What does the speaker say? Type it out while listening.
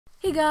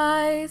Hey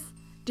guys!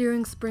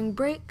 During spring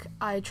break,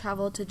 I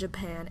traveled to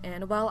Japan,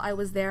 and while I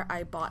was there,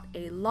 I bought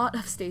a lot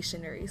of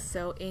stationery,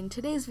 so in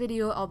today's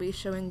video, I'll be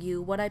showing you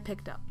what I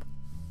picked up.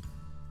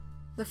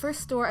 The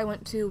first store I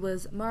went to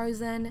was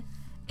Maruzen,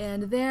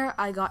 and there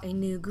I got a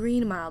new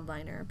green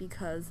Mildliner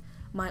because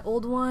my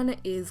old one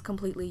is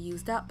completely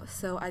used up,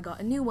 so I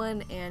got a new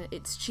one and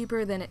it's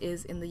cheaper than it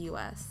is in the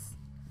US.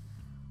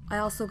 I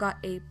also got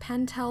a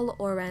Pentel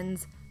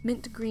Orenz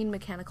mint green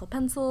mechanical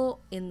pencil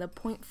in the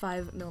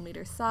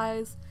 0.5mm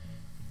size.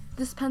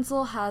 This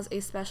pencil has a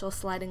special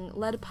sliding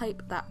lead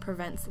pipe that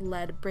prevents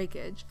lead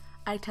breakage.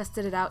 I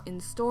tested it out in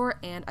store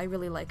and I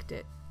really liked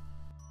it.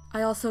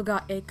 I also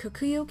got a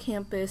Kokuyo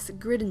Campus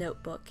grid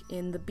notebook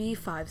in the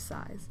B5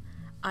 size.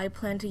 I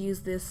plan to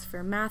use this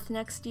for math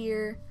next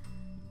year.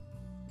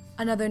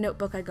 Another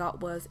notebook I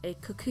got was a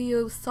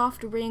Kokuyo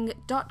Soft Ring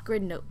dot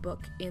grid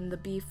notebook in the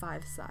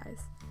B5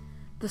 size.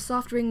 The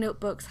soft ring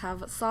notebooks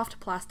have soft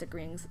plastic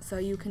rings, so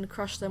you can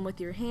crush them with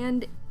your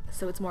hand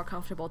so it's more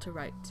comfortable to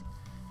write.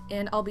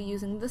 And I'll be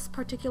using this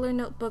particular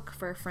notebook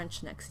for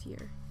French next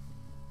year.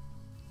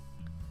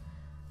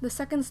 The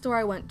second store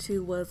I went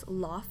to was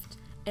Loft,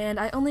 and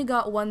I only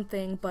got one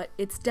thing, but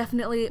it's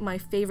definitely my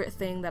favorite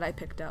thing that I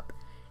picked up.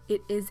 It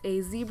is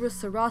a zebra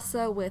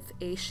sarasa with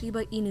a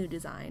Shiba Inu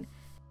design.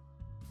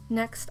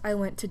 Next, I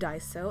went to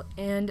Daiso,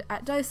 and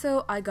at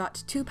Daiso I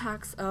got 2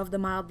 packs of the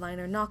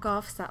Mildliner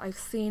knockoffs that I've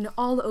seen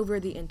all over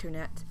the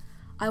internet.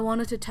 I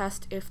wanted to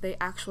test if they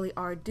actually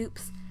are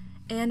dupes,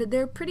 and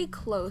they're pretty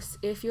close.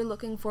 If you're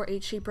looking for a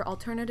cheaper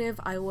alternative,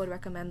 I would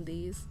recommend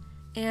these.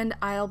 And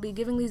I'll be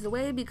giving these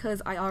away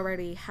because I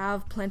already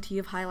have plenty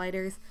of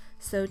highlighters,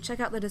 so check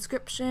out the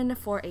description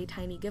for a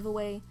tiny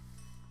giveaway.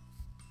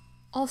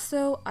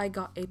 Also, I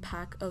got a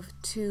pack of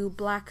 2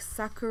 black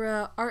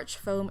Sakura arch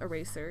foam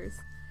erasers.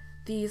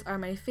 These are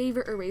my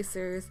favorite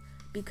erasers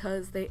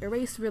because they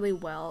erase really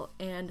well,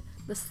 and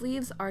the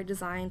sleeves are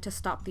designed to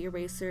stop the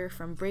eraser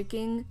from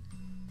breaking.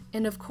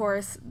 And of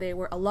course, they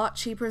were a lot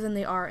cheaper than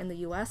they are in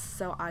the US,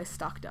 so I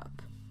stocked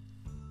up.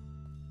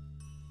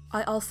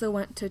 I also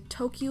went to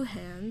Tokyo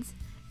Hands,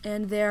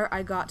 and there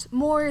I got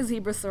more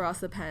Zebra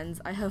Sarasa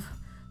pens. I have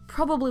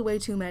probably way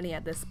too many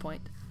at this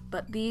point,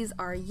 but these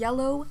are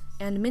yellow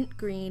and mint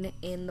green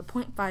in the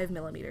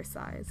 0.5mm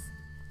size.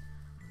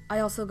 I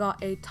also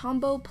got a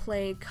Tombow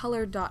Play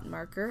color dot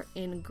marker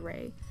in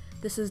gray.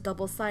 This is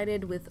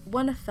double-sided with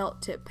 1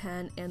 felt tip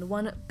pen and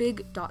 1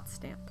 big dot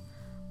stamp.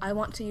 I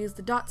want to use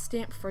the dot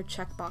stamp for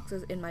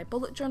checkboxes in my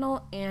bullet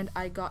journal, and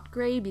I got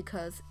gray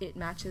because it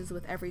matches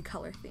with every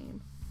color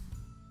theme.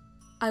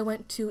 I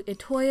went to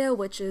Itoya,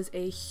 which is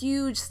a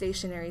huge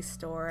stationery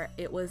store.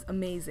 It was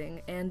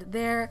amazing, and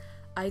there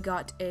I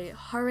got a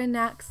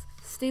Harinax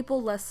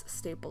staple-less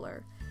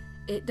stapler.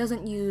 It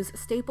doesn't use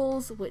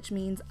staples, which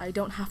means I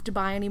don't have to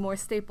buy any more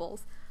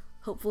staples.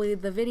 Hopefully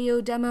the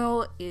video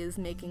demo is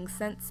making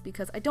sense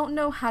because I don't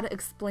know how to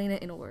explain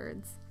it in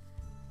words.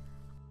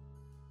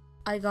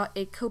 I got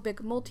a Copic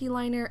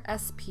Multiliner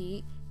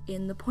SP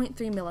in the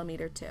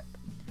 0.3mm tip.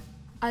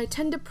 I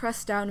tend to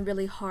press down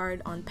really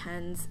hard on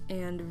pens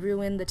and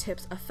ruin the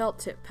tips of felt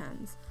tip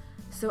pens,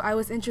 so I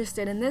was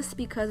interested in this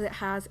because it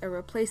has a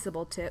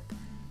replaceable tip,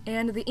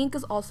 and the ink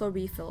is also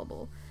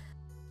refillable.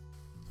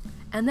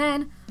 And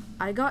then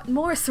I got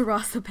more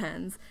Sarasa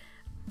pens.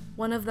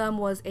 One of them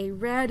was a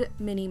red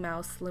Minnie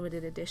Mouse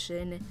limited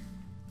edition,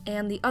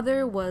 and the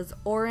other was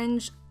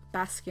orange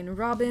Baskin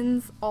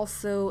Robbins,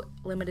 also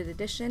limited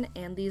edition,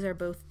 and these are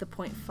both the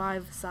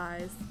 0.5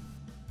 size.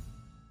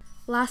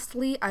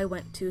 Lastly, I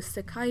went to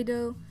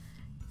Sekaido.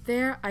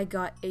 There I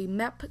got a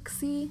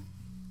Mepxy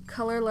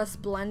colorless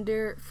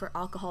blender for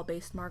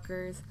alcohol-based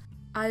markers.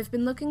 I've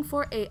been looking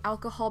for a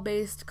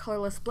alcohol-based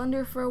colorless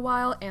blender for a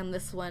while, and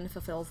this one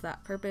fulfills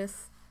that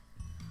purpose.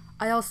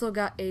 I also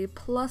got a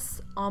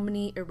Plus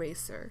Omni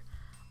eraser.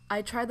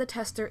 I tried the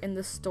tester in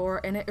the store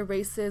and it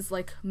erases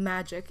like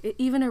magic. It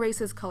even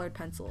erases colored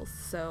pencils,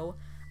 so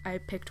I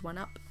picked one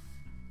up.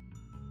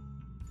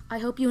 I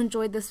hope you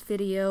enjoyed this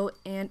video,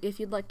 and if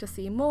you'd like to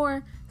see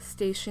more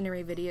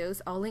stationery videos,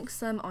 I'll link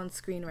some on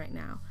screen right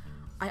now.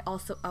 I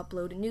also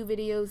upload new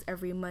videos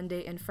every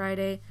Monday and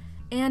Friday,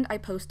 and I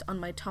post on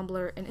my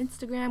Tumblr and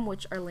Instagram,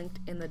 which are linked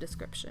in the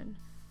description.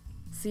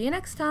 See you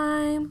next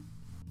time!